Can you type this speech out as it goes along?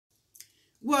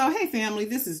Well, hey family,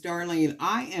 this is Darlene.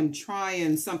 I am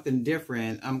trying something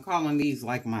different. I'm calling these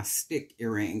like my stick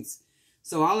earrings.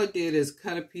 So all I did is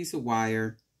cut a piece of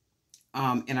wire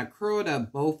and I curled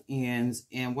up both ends.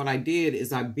 And what I did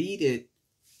is I beaded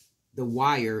the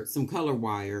wire, some color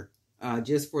wire,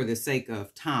 just for the sake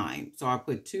of time. So I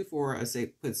put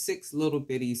put 6 little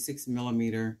bitty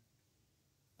 6mm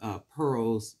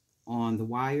pearls on the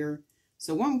wire.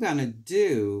 So what I'm going to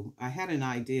do, I had an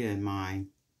idea in mind.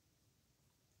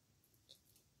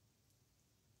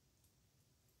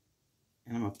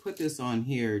 And I'm going to put this on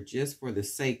here just for the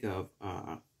sake of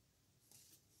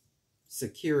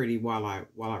security while I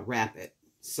wrap it.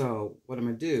 So what I'm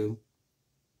going to do,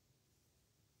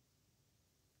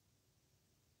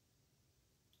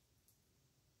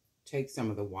 take some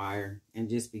of the wire and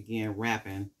just begin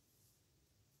wrapping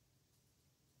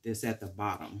this at the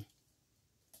bottom.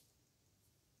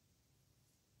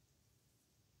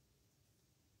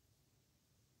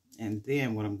 And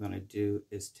then what I'm going to do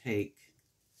is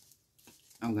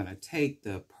I'm going to take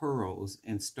the pearls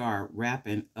and start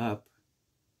wrapping up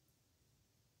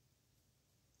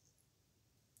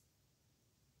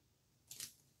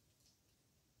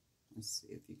let's see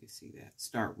if you can see that.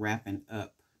 Start wrapping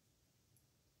up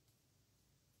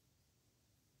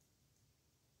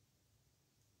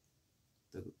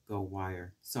the gold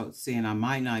wire. So seeing I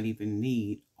might not even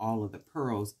need all of the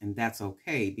pearls, and that's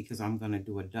okay because I'm going to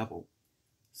do a double.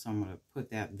 So I'm going to put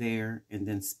that there and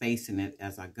then spacing it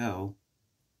as I go.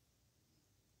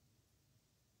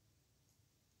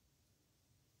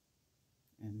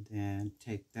 And then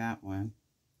take that one.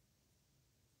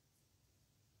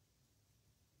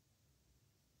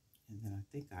 And then I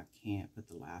think I can't put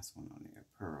the last one on there,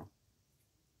 pearl.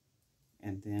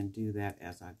 And then do that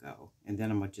as I go. And then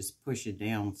I'm going to just push it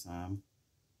down some.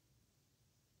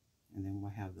 And then we'll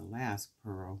have the last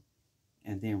pearl.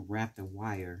 And then wrap the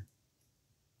wire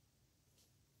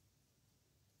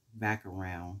back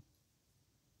around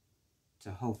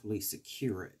to hopefully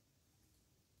secure it.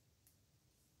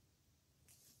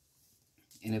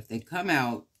 And if they come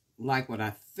out like what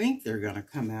I think they're going to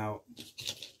come out,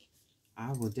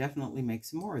 I will definitely make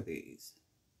some more of these.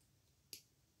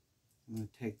 I'm going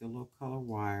to take the little color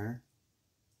wire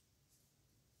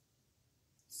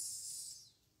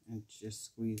and just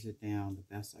squeeze it down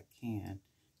the best I can,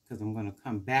 because I'm going to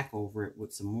come back over it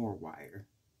with some more wire.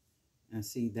 And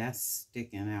see, that's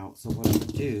sticking out. So what I'm going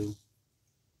to do,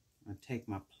 I'm going to take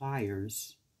my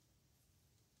pliers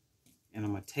and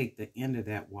I'm going to take the end of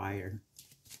that wire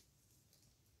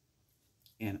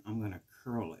and I'm going to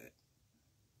curl it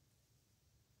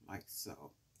like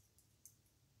so.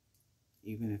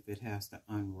 Even if it has to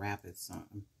unwrap it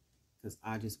some, because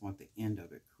I just want the end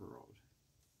of it curled.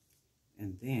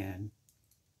 And then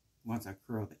once I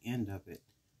curl the end of it,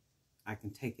 I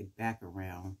can take it back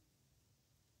around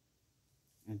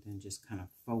and then just kind of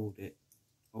fold it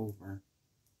over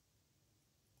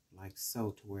like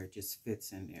so to where it just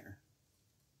fits in there.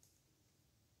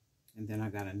 And then I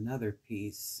got another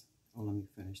piece. Oh, let me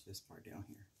finish this part down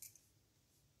here.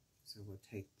 So we'll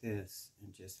take this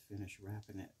and just finish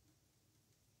wrapping it.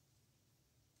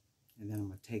 And then I'm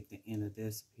going to take the end of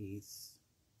this piece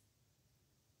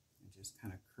and just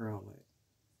kind of curl it.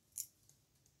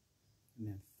 And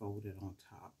then fold it on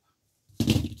top.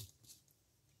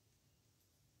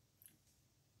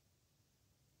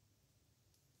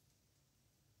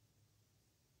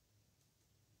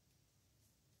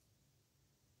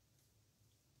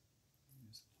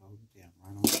 Just fold it down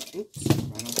right on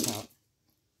top.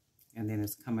 And then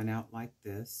it's coming out like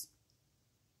this.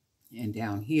 And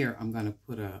down here, I'm going to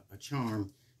put a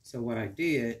charm. So what I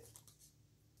did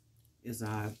is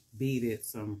I beaded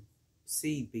some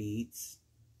seed beads.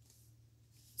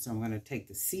 So I'm going to take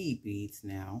the seed beads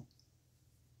now.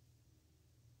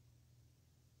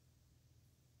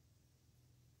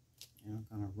 And I'm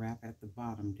going to wrap at the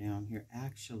bottom down here.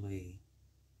 Actually,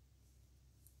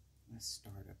 let's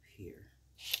start up here.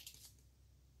 So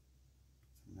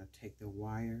I'm going to take the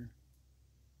wire.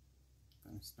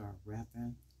 I'm going to start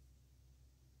wrapping.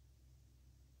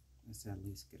 Let's at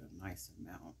least get a nice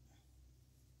amount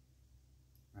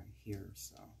right here.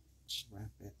 So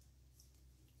wrap it.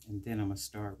 And then I'm going to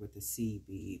start with the seed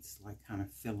beads, like kind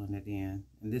of filling it in.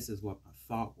 And this is what my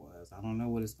thought was. I don't know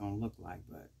what it's going to look like,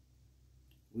 but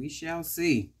we shall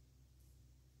see.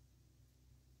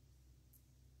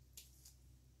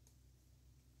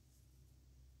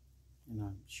 And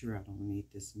I'm sure I don't need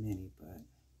this many, but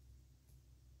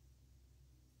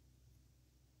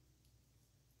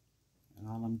and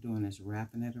all I'm doing is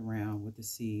wrapping it around with the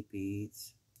seed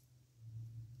beads.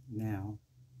 Now,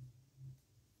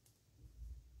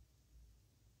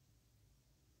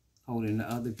 holding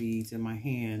the other beads in my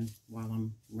hand while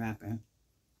I'm wrapping.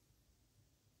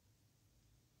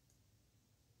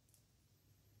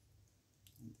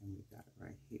 And then we got it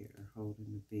right here, holding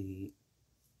the bead.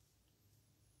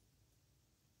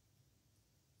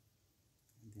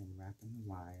 And then wrapping the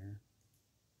wire.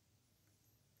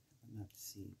 Another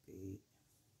seed bead.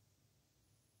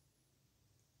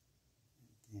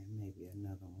 And then maybe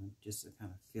another one, just to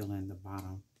kind of fill in the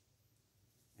bottom.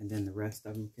 And then the rest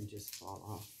of them can just fall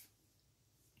off.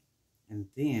 And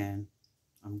then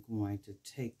I'm going to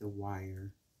take the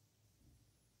wire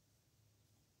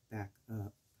back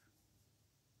up.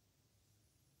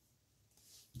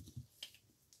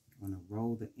 I'm going to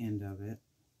roll the end of it,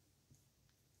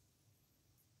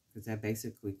 because that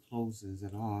basically closes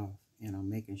it off, and I'm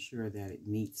making sure that it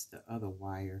meets the other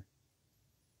wire.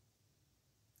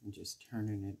 And just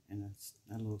turning it in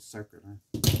a little circular.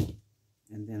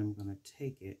 And then I'm going to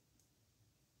take it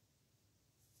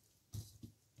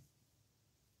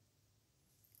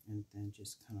and then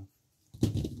just kind of,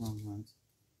 wrong ones,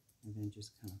 and then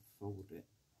just kind of fold it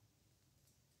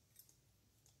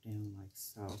down like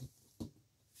so.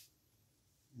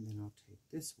 And then I'll take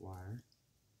this wire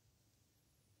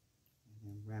and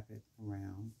then wrap it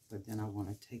around, but then I want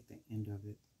to take the end of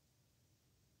it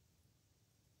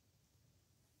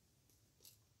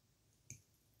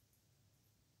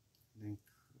and then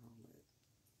curl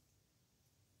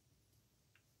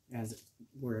it as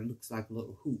where it looks like a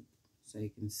little hoop, so you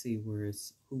can see where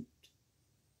it's hooped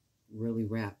really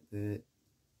wrapped good,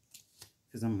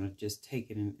 because I'm going to just take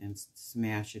it and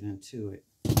smash it into it.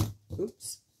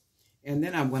 Oops. And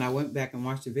then when I went back and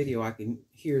watched the video, I can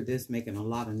hear this making a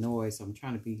lot of noise. So I'm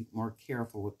trying to be more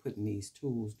careful with putting these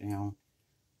tools down.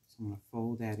 So I'm going to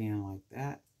fold that in like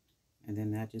that. And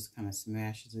then that just kind of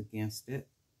smashes against it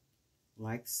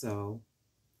like so.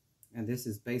 And this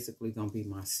is basically going to be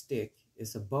my stick.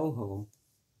 It's a boho.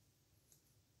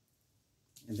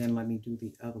 And then let me do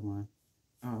the other one.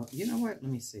 You know what?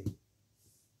 Let me see.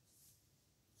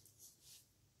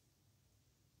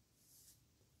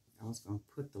 I was going to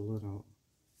put the little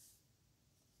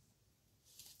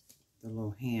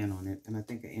hand on it, and I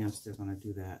think I am still going to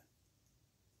do that.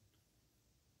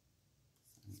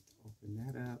 So I need to open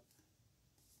that up.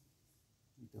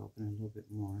 I need to open it a little bit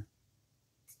more.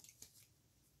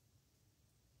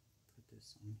 Put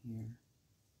this on here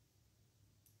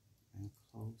and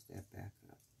close that back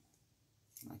up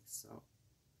like so.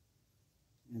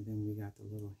 And then we got the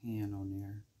little hand on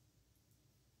there.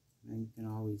 And you can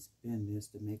always bend this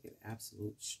to make it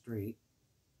absolute straight.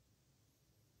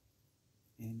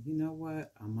 And you know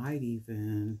what? I might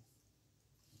even,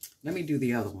 let me do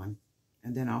the other one,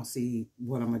 and then I'll see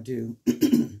what I'm going to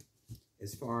do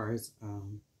as far as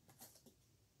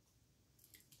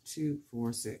 2,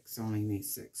 4, 6. I only need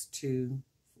 6. 2,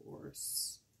 4,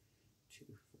 2,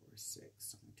 4,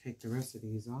 6. I'm going to take the rest of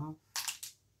these off.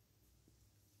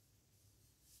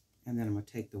 And then I'm going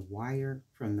to take the wire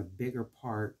from the bigger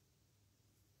part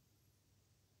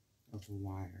of the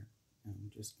wire, and I'm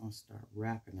just going to start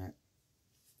wrapping it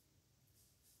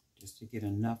just to get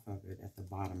enough of it at the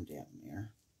bottom down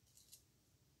there,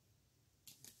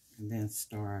 and then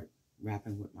start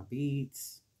wrapping with my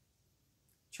beads,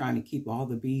 trying to keep all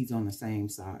the beads on the same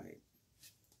side.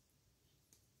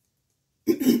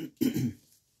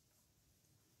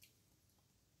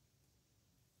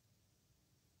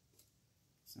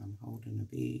 So I'm holding a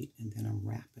bead and then I'm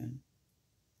wrapping.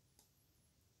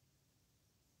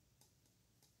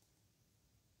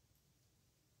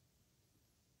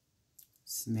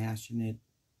 Smashing it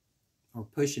or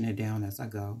pushing it down as I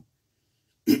go.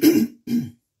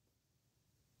 And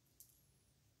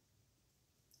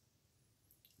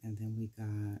then we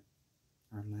got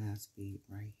our last bead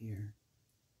right here.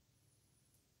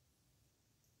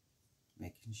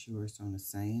 Making sure it's on the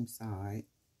same side,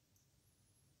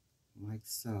 like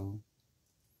so.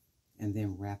 And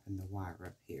then wrapping the wire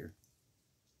up here.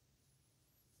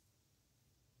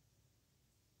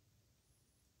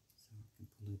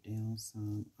 Pull it down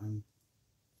some,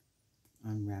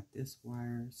 unwrap this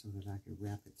wire so that I can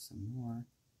wrap it some more.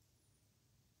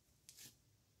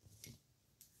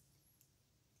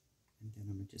 And then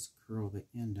I'm going to just curl the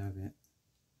end of it.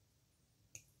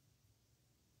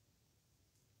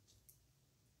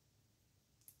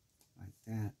 Like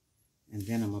that. And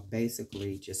then I'm going to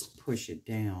basically just push it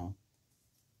down.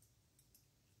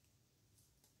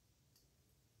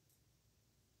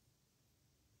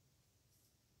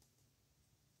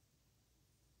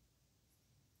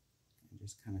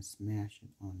 Just kind of smash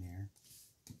it on there.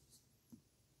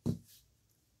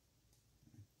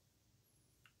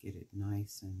 Get it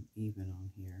nice and even on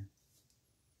here.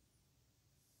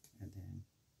 And then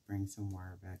Bring some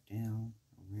wire back down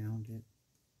around it.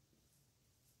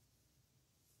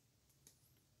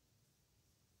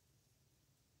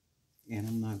 And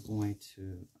I'm not going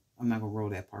to roll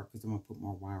that part because I'm going to put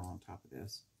more wire on top of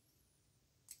this.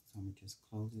 So I'm going to just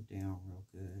close it down real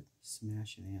good,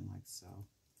 smash it in like so.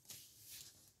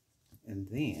 And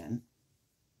then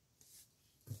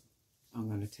I'm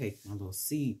going to take my little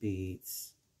seed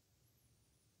beads,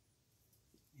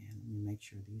 and let me make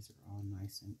sure these are all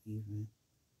nice and even.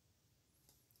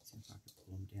 See if I can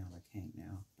pull them down. I can't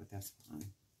now, but that's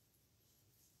fine.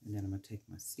 And then I'm going to take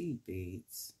my seed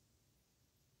beads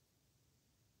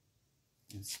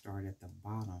and start at the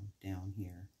bottom down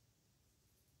here.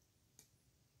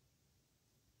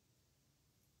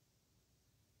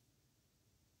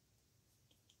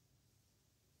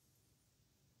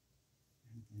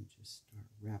 And then just start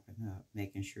wrapping up,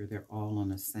 making sure they're all on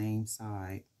the same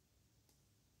side.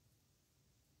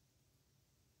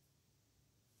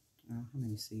 How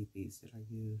many seed beads did I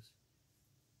use?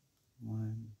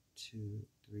 1, 2,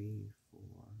 3, 4,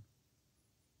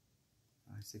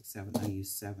 5, 6, 7. I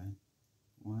used 7.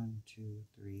 1, 2,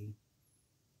 3.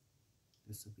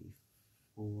 This will be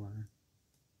 4.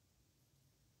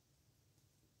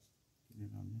 Get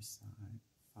it on this side.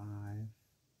 5.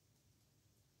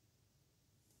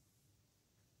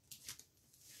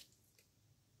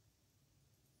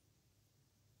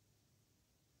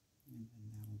 And then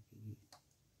that'll be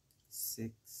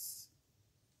 6.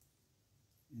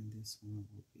 And this one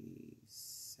will be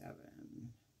 7.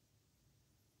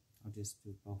 I'll just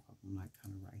do both of them like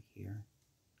kind of right here.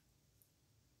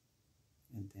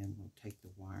 And then we'll take the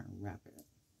wire and wrap it.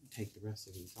 Take the rest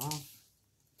of these off.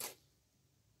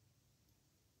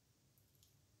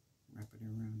 Wrap it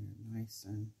around there nice,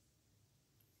 and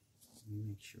let me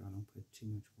make sure I don't put too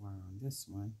much wire on this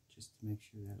one, just to make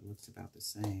sure that it looks about the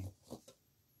same.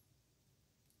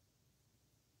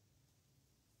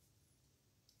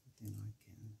 Then I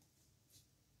can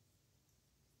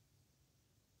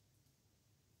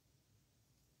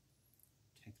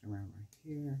take it around right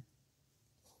here,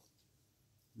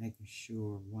 making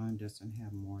sure one doesn't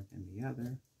have more than the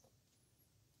other.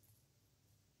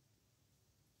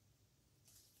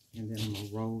 And then I'm going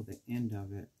to roll the end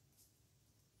of it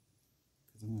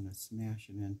because I'm going to smash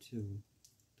it into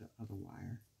the other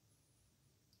wire.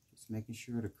 Just making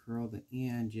sure to curl the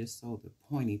end just so the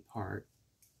pointy part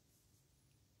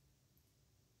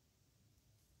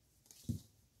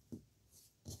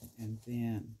and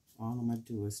then all I'm going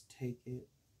to do is take it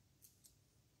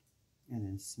and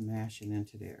then smash it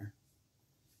into there.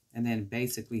 And then it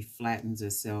basically flattens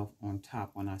itself on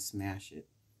top when I smash it.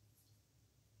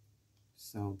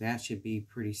 So that should be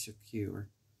pretty secure.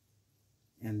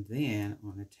 And then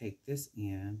I'm going to take this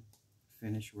end,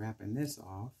 finish wrapping this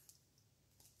off,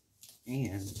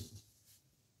 and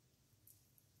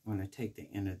I'm going to take the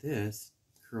end of this,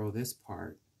 curl this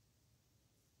part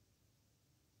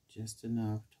just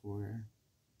enough to where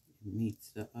it meets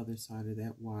the other side of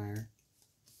that wire.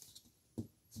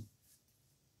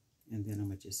 And then I'm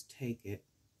going to just take it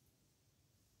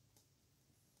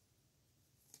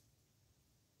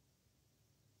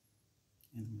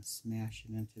and I'm going to smash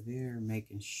it into there,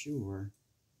 making sure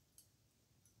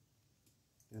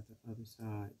that the other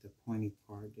side, the pointy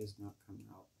part, does not come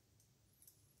out.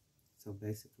 So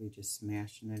basically just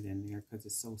smashing it in there because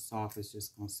it's so soft, it's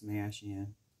just going to smash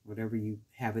in. Whatever you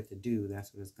have it to do,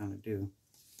 that's what it's going to do.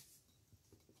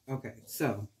 Okay,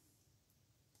 so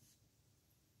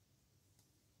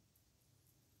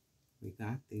we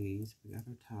got these, we got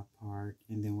our top part,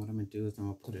 and then what I'm going to do is I'm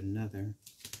going to put another,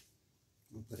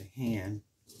 I'm going to put a hand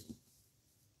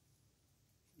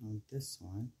on this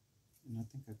one, and I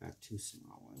think I got 2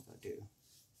 small ones. I do.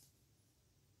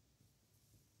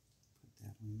 Put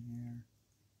that on there,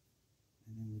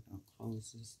 and then we're going to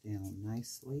close this down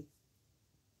nicely,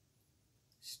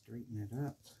 straighten it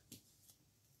up.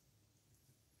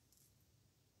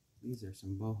 These are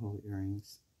some boho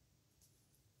earrings.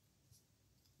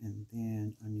 And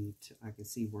then I can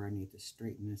see where I need to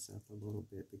straighten this up a little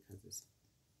bit because it's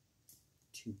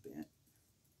too bent.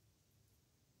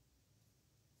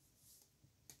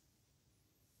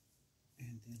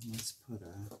 And then let's put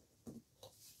a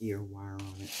ear wire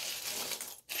on it.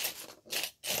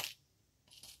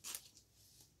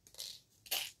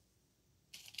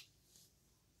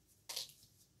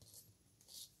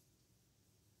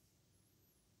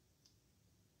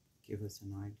 Give us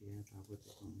an idea about what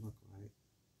it's going to look like.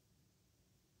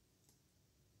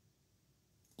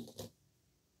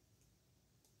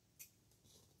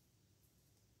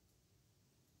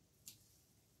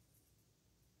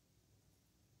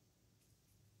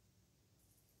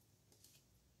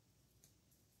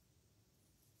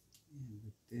 And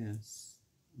with this,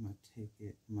 I'm going to take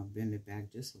it, I'm going to bend it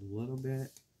back just a little bit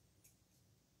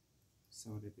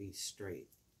so it'll be straight.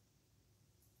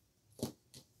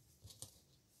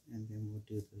 And then we'll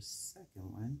do the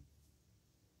second one.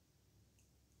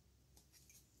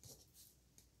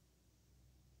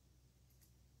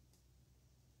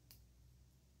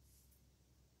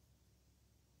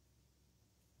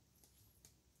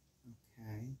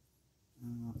 Okay.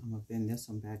 I'm going to bend this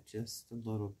one back just a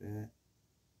little bit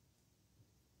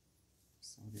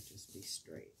so it'll just be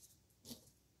straight.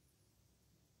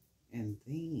 And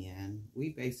then we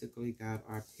basically got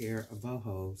our pair of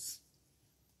bohos.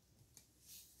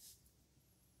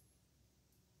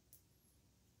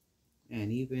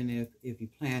 And even if you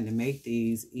plan to make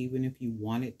these, even if you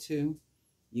wanted to,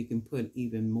 you can put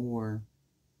even more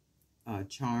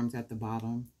charms at the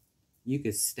bottom. You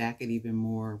could stack it even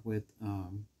more with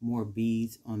more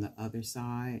beads on the other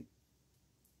side.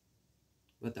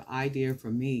 But the idea for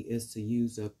me is to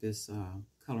use up this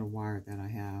color wire that I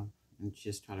have and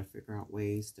just try to figure out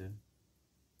ways to,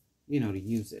 you know, to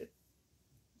use it.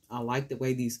 I like the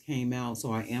way these came out,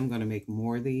 so I am going to make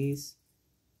more of these.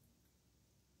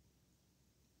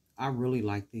 I really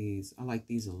like these. I like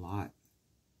these a lot.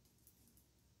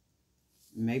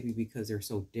 Maybe because they're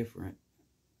so different.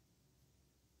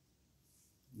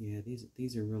 Yeah,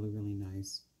 these are really, really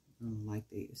nice. I like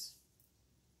these.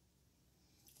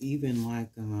 Even like,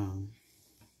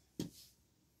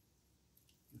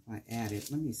 if I add it,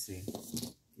 let me see.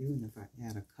 Even if I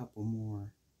add a couple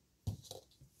more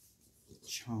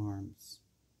charms,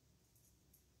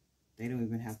 they don't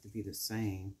even have to be the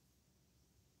same.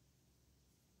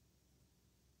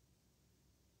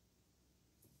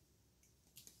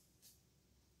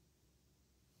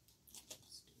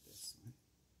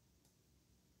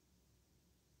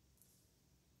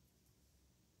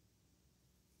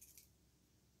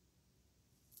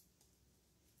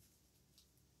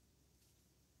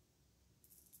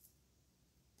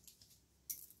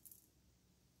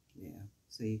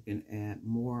 So you can add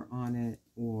more on it,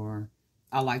 or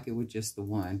I like it with just the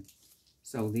one.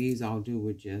 So these I'll do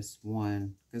with just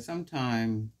one, because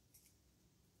sometimes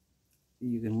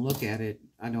you can look at it,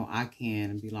 I know I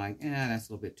can, and be like, that's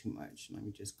a little bit too much. Let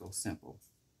me just go simple.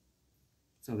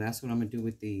 So that's what I'm going to do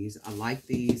with these. I like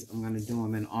these. I'm going to do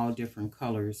them in all different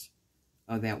colors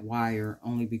of that wire,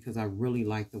 only because I really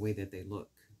like the way that they look.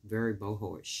 Very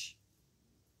boho-ish.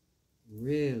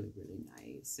 Really, really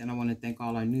nice. And I want to thank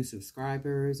all our new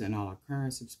subscribers and all our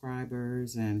current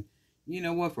subscribers, and you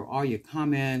know what, for all your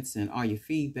comments and all your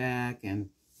feedback, and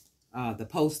the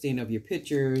posting of your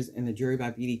pictures in the Jewelry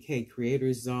by BDK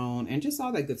Creators Zone, and just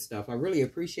all that good stuff. I really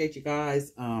appreciate you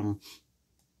guys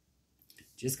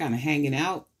just kind of hanging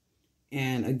out.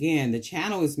 And again, the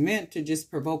channel is meant to just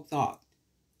provoke thought.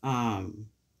 And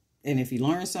if you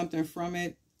learn something from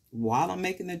it while I'm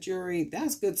making the jewelry,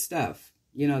 that's good stuff.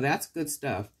 You know, that's good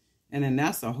stuff. And then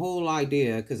that's the whole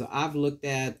idea, because I've looked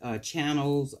at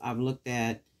channels, I've looked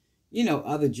at, you know,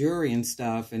 other jewelry and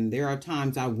stuff. And there are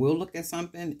times I will look at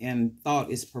something and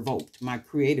thought is provoked. My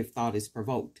creative thought is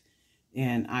provoked.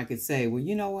 And I could say, well,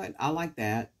 you know what? I like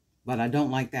that, but I don't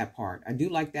like that part. I do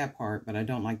like that part, but I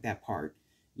don't like that part.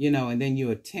 You know, and then you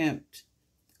attempt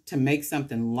to make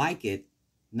something like it,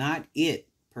 not it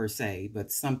per se,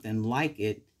 but something like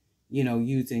it, you know,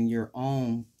 using your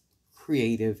own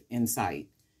creative insight.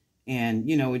 And,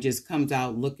 you know, it just comes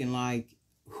out looking like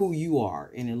who you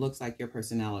are, and it looks like your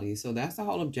personality. So that's the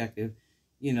whole objective,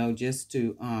 you know, just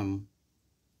to,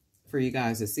 for you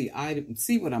guys to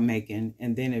see what I'm making.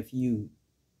 And then if you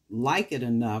like it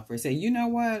enough, or say, you know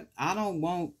what, I don't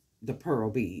want the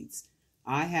pearl beads.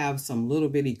 I have some little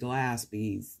bitty glass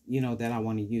beads, you know, that I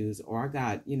want to use, or I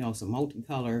got, you know, some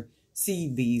multicolor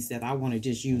seed beads that I want to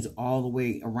just use all the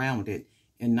way around it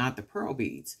and not the pearl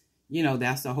beads. You know,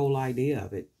 that's the whole idea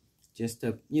of it, just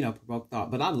to, you know, provoke thought.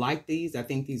 But I like these. I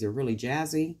think these are really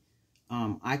jazzy.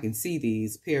 I can see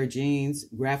these pair of jeans,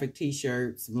 graphic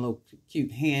t-shirts, some little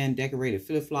cute hand decorated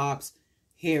flip-flops,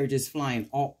 hair just flying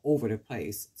all over the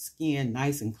place, skin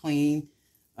nice and clean,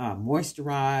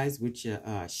 moisturized with your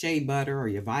shea butter or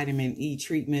your vitamin E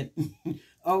treatment.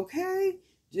 Okay,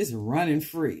 just running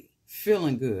free,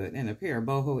 feeling good, and a pair of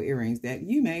boho earrings that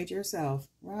you made yourself,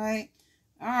 right?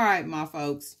 All right, my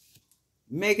folks.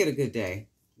 Make it a good day.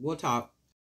 We'll talk.